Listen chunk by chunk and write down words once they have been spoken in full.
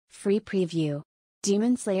Free preview.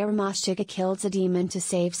 Demon Slayer Moshika kills a demon to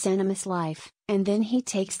save Sanemi's life, and then he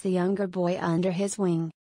takes the younger boy under his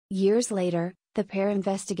wing. Years later, the pair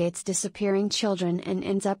investigates disappearing children and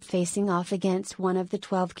ends up facing off against one of the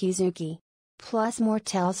 12 Kizuki. Plus more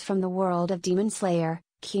tales from the world of Demon Slayer,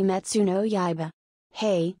 Kimetsu no Yaiba.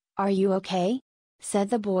 "Hey, are you okay?"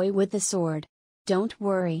 said the boy with the sword. "Don't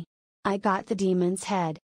worry. I got the demon's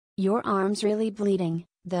head. Your arm's really bleeding,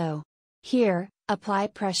 though. Here, apply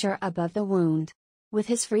pressure above the wound." With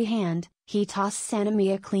his free hand, he tossed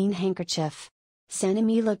Sanemi a clean handkerchief.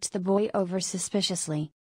 Sanemi looked the boy over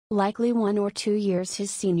suspiciously. Likely 1 or 2 years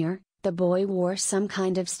his senior, the boy wore some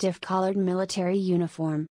kind of stiff-collared military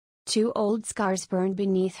uniform. 2 old scars burned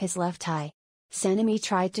beneath his left eye. Sanemi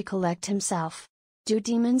tried to collect himself. "Do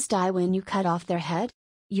demons die when you cut off their head?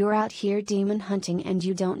 You're out here demon hunting and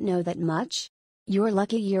you don't know that much? You're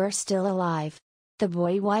lucky you're still alive." The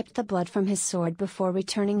boy wiped the blood from his sword before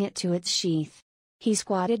returning it to its sheath. He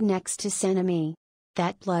squatted next to Sanemi.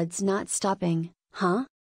 "That blood's not stopping, huh?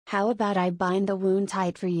 How about I bind the wound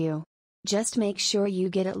tight for you? Just make sure you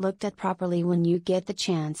get it looked at properly when you get the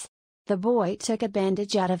chance." The boy took a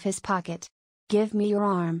bandage out of his pocket. "Give me your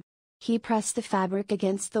arm." He pressed the fabric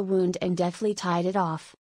against the wound and deftly tied it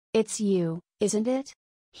off. "It's you, isn't it?"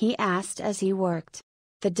 he asked as he worked.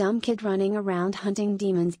 "The dumb kid running around hunting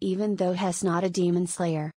demons even though he's not a demon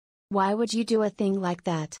slayer. Why would you do a thing like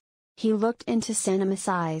that?" He looked into Sanemi's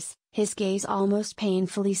eyes, his gaze almost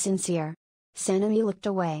painfully sincere. Sanemi looked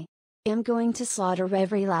away. "I'm going to slaughter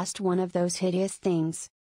every last one of those hideous things."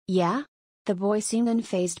 "Yeah?" The boy seemed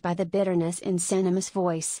unfazed by the bitterness in Sanemi's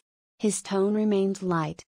voice. His tone remained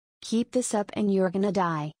light. "Keep this up and you're gonna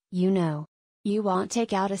die, you know. You won't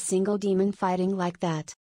take out a single demon fighting like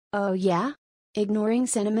that." "Oh yeah?" Ignoring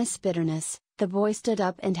Sanemi's bitterness, the boy stood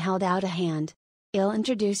up and held out a hand. "I'll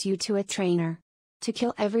introduce you to a trainer. To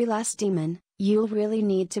kill every last demon, you'll really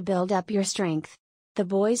need to build up your strength." The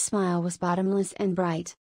boy's smile was bottomless and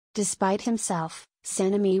bright. Despite himself,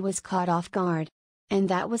 Sanemi was caught off guard. And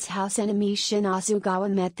that was how Sanemi Shinazugawa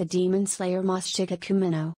met the Demon Slayer Moshika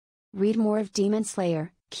Kumino. Read more of Demon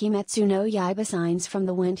Slayer, Kimetsu no Yaiba. Signs from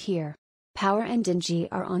the wind here. Power and Denji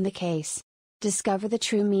are on the case. Discover the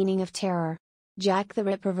true meaning of terror. Jack the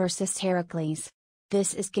Ripper vs. Heracles.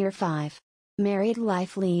 This is Gear 5. Married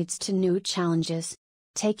life leads to new challenges.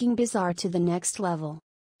 Taking Bizarre to the next level.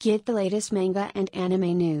 Get the latest manga and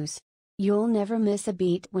anime news. You'll never miss a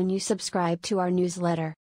beat when you subscribe to our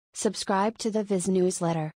newsletter. Subscribe to the VIZ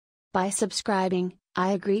newsletter. By subscribing,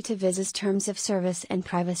 I agree to VIZ's terms of service and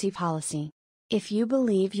privacy policy. If you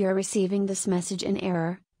believe you're receiving this message in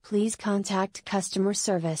error, please contact customer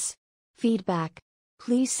service. Feedback.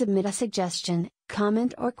 Please submit a suggestion,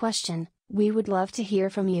 comment or question, we would love to hear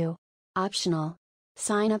from you. Optional.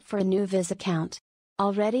 Sign up for a new VIZ account.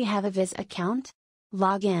 Already have a VIZ account?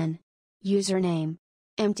 Log in. Username.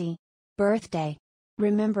 Empty. Birthday.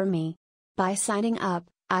 Remember me. By signing up,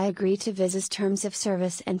 I agree to VIZ's terms of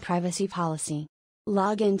service and privacy policy.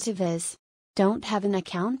 Log into VIZ. Don't have an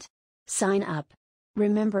account? Sign up.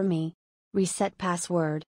 Remember me. Reset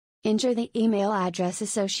password. Enter the email address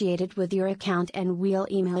associated with your account and we'll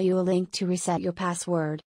email you a link to reset your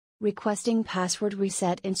password. Requesting password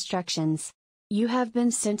reset instructions. You have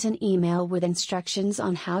been sent an email with instructions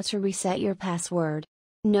on how to reset your password.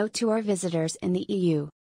 Note to our visitors in the EU.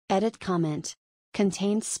 Edit comment.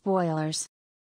 Contains spoilers.